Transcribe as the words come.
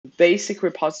basic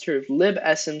repository of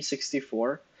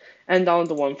Libsm64 and download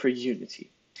the one for Unity.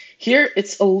 Here,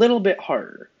 it's a little bit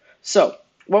harder. So,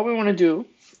 what we want to do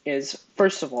is,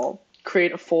 first of all,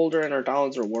 create a folder in our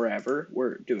downloads or wherever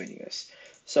we're doing this.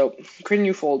 So, create a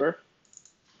new folder,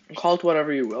 call it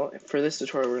whatever you will. For this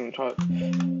tutorial, we're going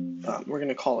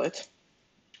to call it,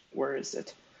 where is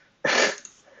it?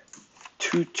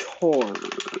 Tutorial.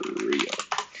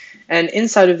 And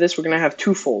inside of this, we're going to have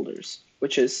two folders,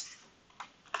 which is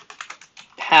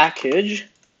package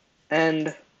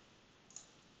and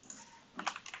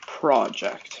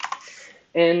project.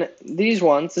 In these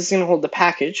ones, this is going to hold the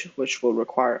package, which will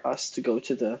require us to go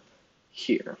to the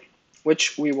here,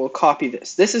 which we will copy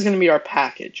this. This is going to be our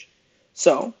package.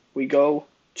 So we go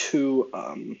to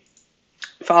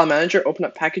File Manager, open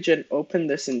up Package, and open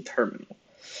this in Terminal.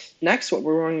 Next, what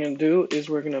we're going to do is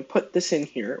we're going to put this in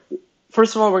here.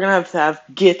 First of all, we're going to have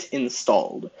Git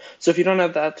installed. So if you don't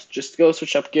have that, just go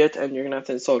search up Git, and you're going to have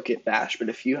to install Git Bash. But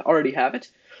if you already have it,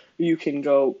 you can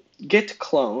go git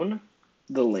clone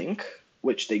the link,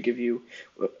 which they give you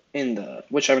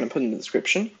which I'm going to put in the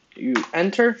description. You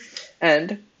enter,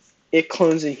 and it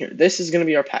clones in here. This is going to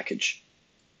be our package.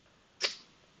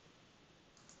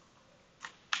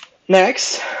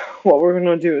 Next, what we're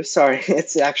going to do is,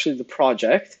 it's actually the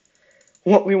project.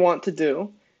 What we want to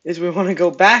do is we want to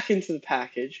go back into the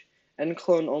package and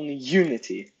clone only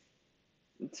Unity.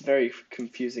 It's very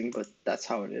confusing, but that's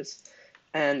how it is.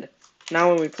 And now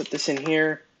when we put this in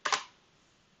here,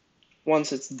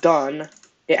 once it's done,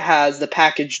 it has the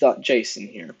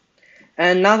package.json here.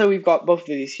 And now that we've got both of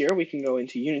these here, we can go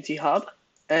into Unity Hub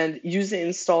and use the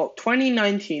install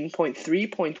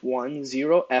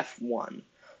 2019.3.10f1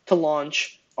 to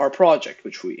launch our project,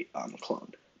 which we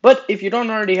cloned. But if you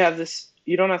don't already have this,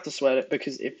 you don't have to sweat it,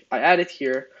 because if I add it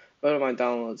here, go to my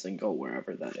downloads and go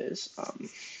wherever that is,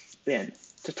 then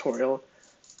tutorial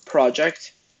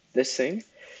project, this thing,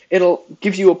 it'll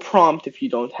give you a prompt if you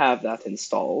don't have that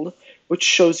installed, which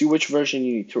shows you which version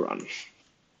you need to run.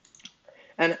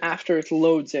 And after it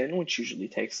loads in, which usually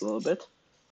takes a little bit,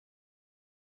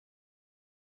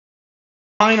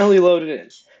 finally loaded in.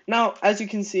 Now, as you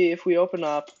can see, if we open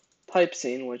up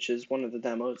Libsm, which is one of the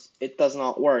demos, it does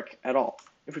not work at all.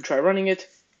 If we try running it,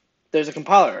 there's a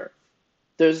compiler error.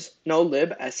 There's no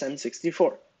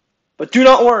Libsm64. But do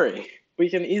not worry, we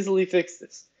can easily fix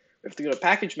this. We have to go to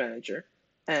Package Manager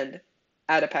and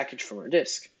add a package from our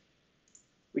disk.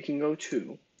 We can go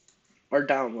to our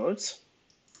downloads,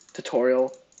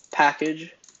 tutorial,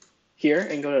 package, here,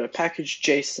 and go to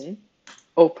package.json,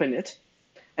 open it,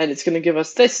 and it's going to give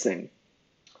us this thing.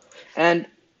 And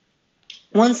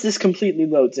once this completely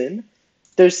loads in,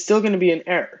 there's still going to be an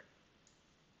error.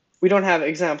 We don't have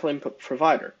example input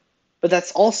provider, but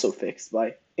that's also fixed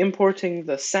by importing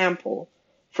the sample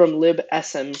from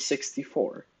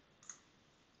Libsm64,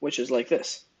 which is like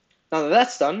this. Now that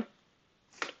that's done,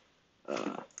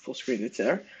 full screen, it's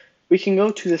there, we can go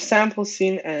to the sample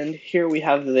scene, and here we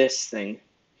have this thing,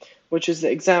 which is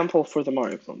the example for the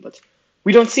Mario clone, but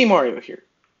we don't see Mario here.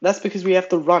 That's because we have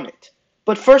to run it.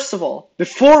 But first of all,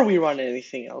 before we run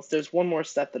anything else, there's one more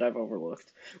step that I've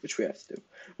overlooked, which we have to do.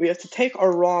 We have to take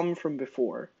our ROM from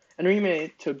before and rename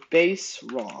it to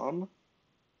baserom.us.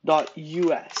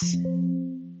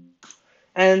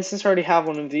 And since I already have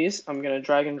one of these, I'm going to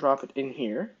drag and drop it in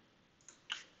here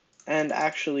and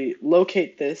actually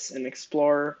locate this in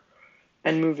Explorer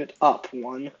and move it up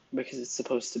one, because it's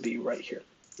supposed to be right here.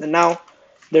 And now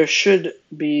there should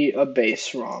be a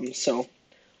base ROM. So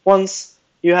once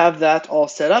you have that all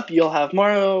set up, you'll have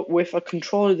Mario with a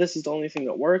controller. This is the only thing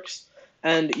that works.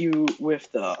 And you,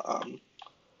 with the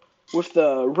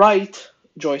right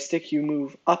joystick, you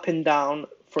move up and down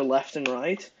for left and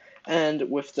right. And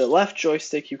with the left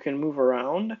joystick, you can move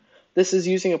around. This is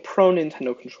using a Pro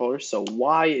Nintendo controller, so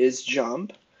Y is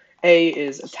jump, A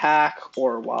is attack,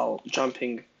 or while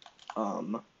jumping,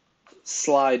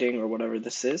 sliding, or whatever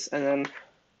this is, and then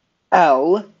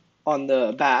L on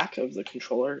the back of the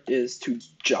controller is to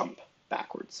jump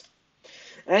backwards.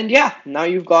 And yeah, now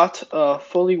you've got a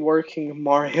fully working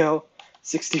Mario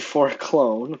 64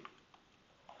 clone,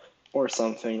 or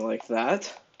something like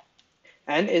that.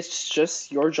 And it's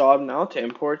just your job now to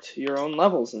import your own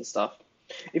levels and stuff.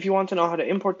 If you want to know how to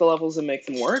import the levels and make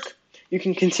them work, you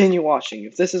can continue watching.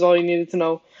 If this is all you needed to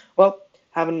know, well,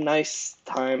 have a nice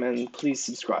time and please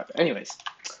subscribe. Anyways,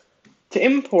 to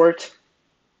import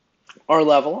our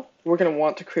level, we're going to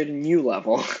want to create a new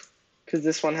level because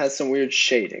this one has some weird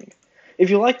shading. If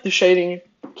you like the shading,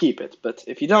 keep it, but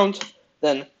if you don't,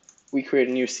 then we create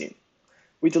a new scene.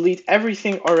 We delete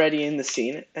everything already in the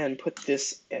scene and put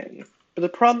this in. But the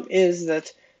problem is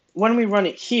that when we run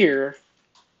it here,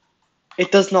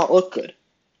 it does not look good.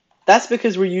 That's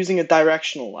because we're using a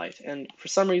directional light, and for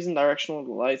some reason directional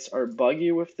lights are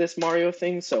buggy with this Mario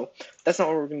thing, so that's not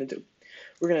what we're going to do.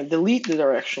 We're going to delete the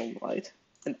directional light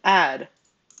and add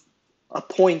a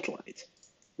point light.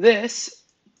 This,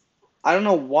 I don't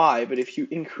know why, but if you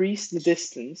increase the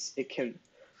distance,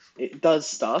 it does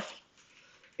stuff.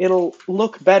 It'll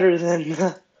look better than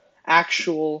the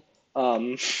actual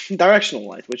directional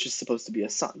light, which is supposed to be a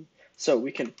sun. So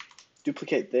we can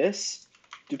duplicate this,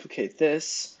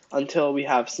 until we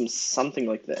have something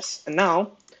like this. And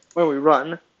now, when we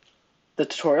run the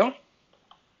tutorial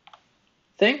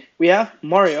thing, we have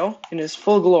Mario in his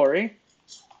full glory,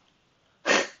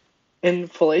 in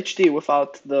full HD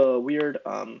without the weird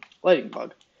lighting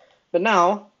bug. But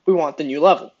now, we want the new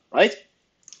level, right?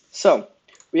 So,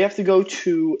 we have to go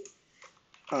to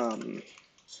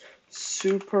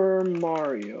Super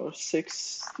Mario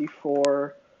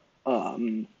 64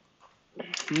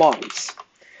 models.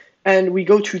 And we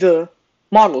go to the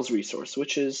models resource,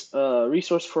 which is a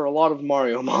resource for a lot of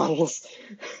Mario models.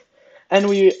 and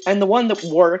the one that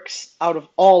works out of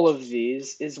all of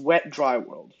these is Wet Dry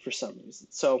World for some reason.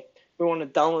 So we want to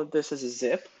download this as a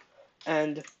zip,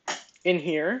 and in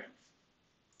here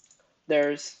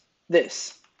there's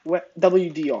this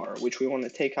WDR, which we want to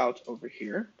take out over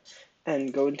here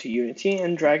and go into Unity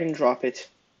and drag and drop it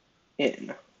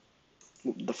in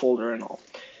the folder and all.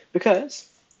 Because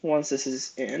once this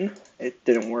is in, it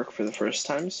didn't work for the first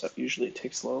time, so usually it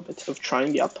takes a little bit of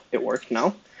trying. Yup, it worked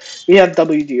now. We have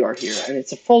WDR here, and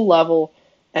it's a full level,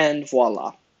 and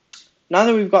voila. Now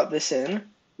that we've got this in,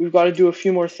 we've got to do a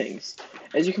few more things.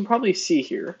 As you can probably see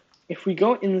here, if we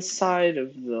go inside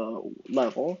of the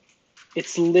level,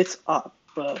 it's lit up,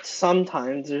 but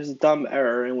sometimes there's a dumb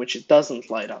error in which it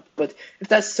doesn't light up. But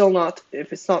if it's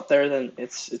not there, then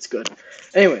it's good.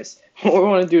 Anyways, what we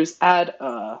want to do is add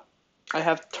I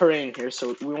have terrain here,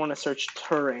 so we want to search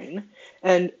terrain,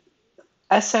 and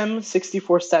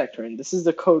Libsm64 static terrain. This is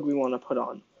the code we want to put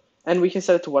on, and we can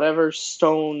set it to whatever,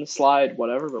 stone, slide,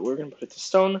 whatever, but we're going to put it to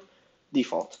stone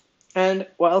default. And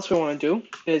what else we want to do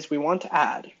is we want to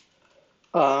add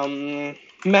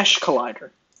mesh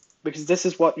collider, because this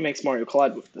is what makes Mario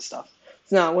collide with this stuff.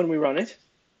 So now when we run it,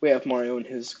 we have Mario in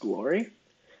his glory,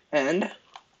 and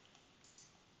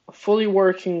a fully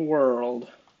working world,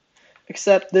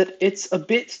 except that it's a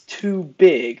bit too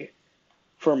big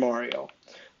for Mario.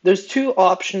 There's two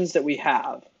options that we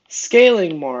have: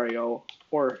 scaling Mario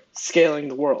or scaling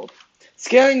the world.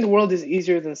 Scaling the world is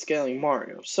easier than scaling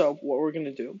Mario. So what we're going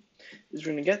to do is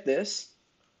we're going to get this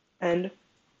and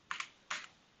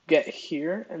get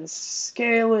here and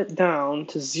scale it down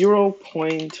to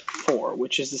 0.4,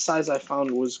 which is the size I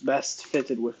found was best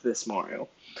fitted with this Mario.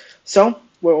 So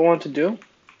what we want to do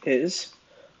is,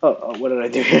 what did I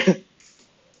do here?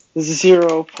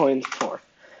 0.4.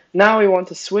 Now we want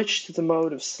to switch to the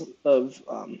mode of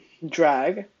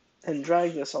drag, and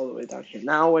drag this all the way down here.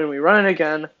 Now when we run it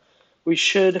again, we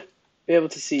should be able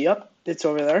to see, yep, it's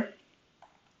over there.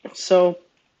 So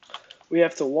we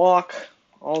have to walk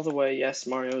all the way. Yes,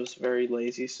 Mario's very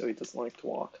lazy, so he doesn't like to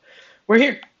walk. We're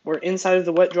here. We're inside of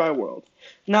the wet dry world.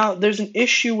 Now, there's an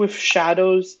issue with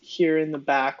shadows here in the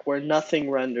back where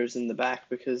nothing renders in the back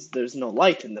because there's no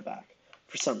light in the back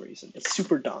for some reason. It's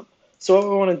super dumb. So what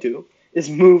we want to do is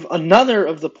move another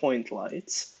of the point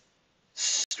lights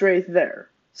straight there.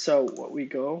 So what we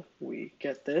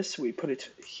get this, we put it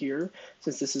here,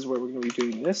 since this is where we're going to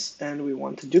be doing this, and we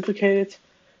want to duplicate it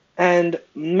and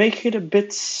make it a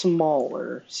bit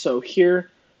smaller. So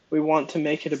here we want to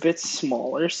make it a bit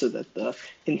smaller so that the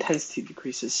intensity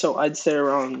decreases. So I'd say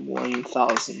around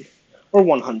 1000 or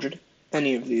 100.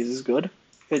 Any of these is good.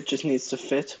 It just needs to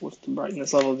fit with the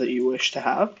brightness level that you wish to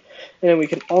have. And then we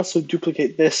can also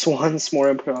duplicate this once more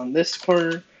and put it on this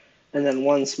corner, and then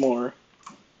once more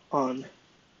on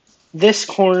this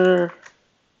corner,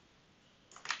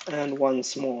 and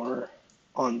once more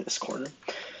on this corner.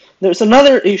 There's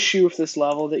another issue with this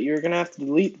level that you're going to have to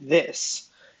delete this,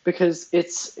 because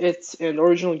it's in the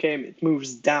original game it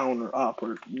moves down or up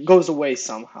or goes away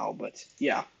somehow, but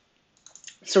yeah.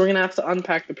 So we're going to have to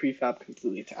unpack the prefab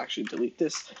completely to actually delete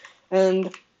this,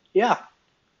 and yeah,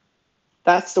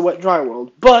 that's the wet dry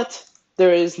world. But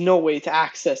there is no way to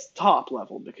access top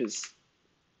level because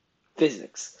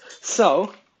physics.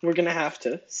 So we're going to have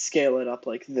to scale it up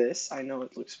like this. I know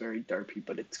it looks very derpy,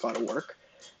 but it's got to work.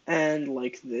 And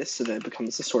like this, so that it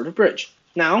becomes a sort of bridge.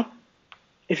 Now,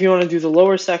 if you want to do the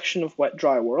lower section of Wet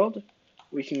Dry World,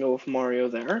 we can go with Mario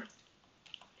there.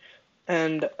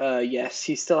 And yes,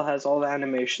 he still has all the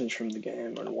animations from the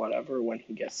game or whatever when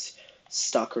he gets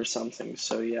stuck or something,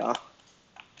 so yeah.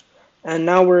 And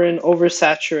now we're in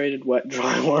oversaturated Wet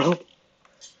Dry World.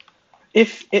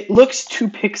 If it looks too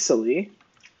pixely,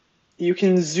 you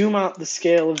can zoom out the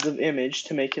scale of the image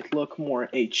to make it look more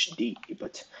HD,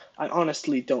 but I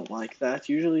honestly don't like that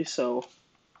usually, so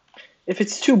if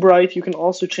it's too bright, you can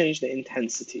also change the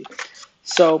intensity.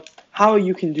 So how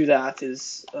you can do that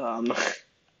is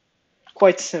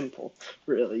quite simple,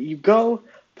 really. You go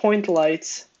point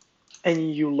lights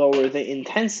and you lower the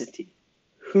intensity.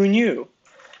 Who knew?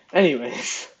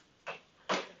 Anyways,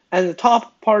 and the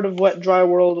top part of Wet Dry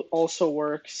World also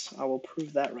works. I will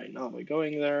prove that right now by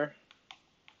going there.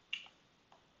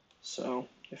 So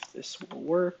if this will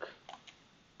work,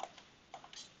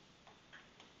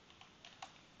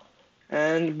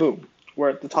 and boom, we're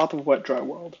at the top of Wet Dry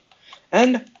World.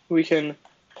 And we can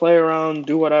play around,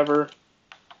 do whatever.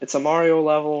 It's a Mario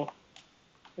level.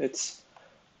 It's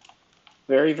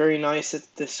very, very nice that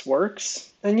this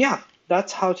works. And yeah,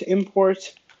 that's how to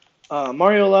import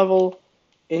Mario level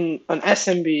in an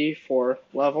SMB4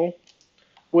 level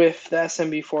with the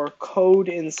SMB4 code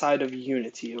inside of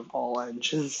Unity of all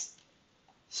engines.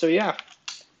 So yeah,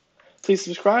 please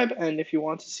subscribe, and if you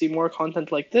want to see more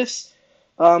content like this,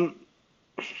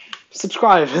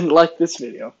 subscribe and like this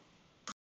video.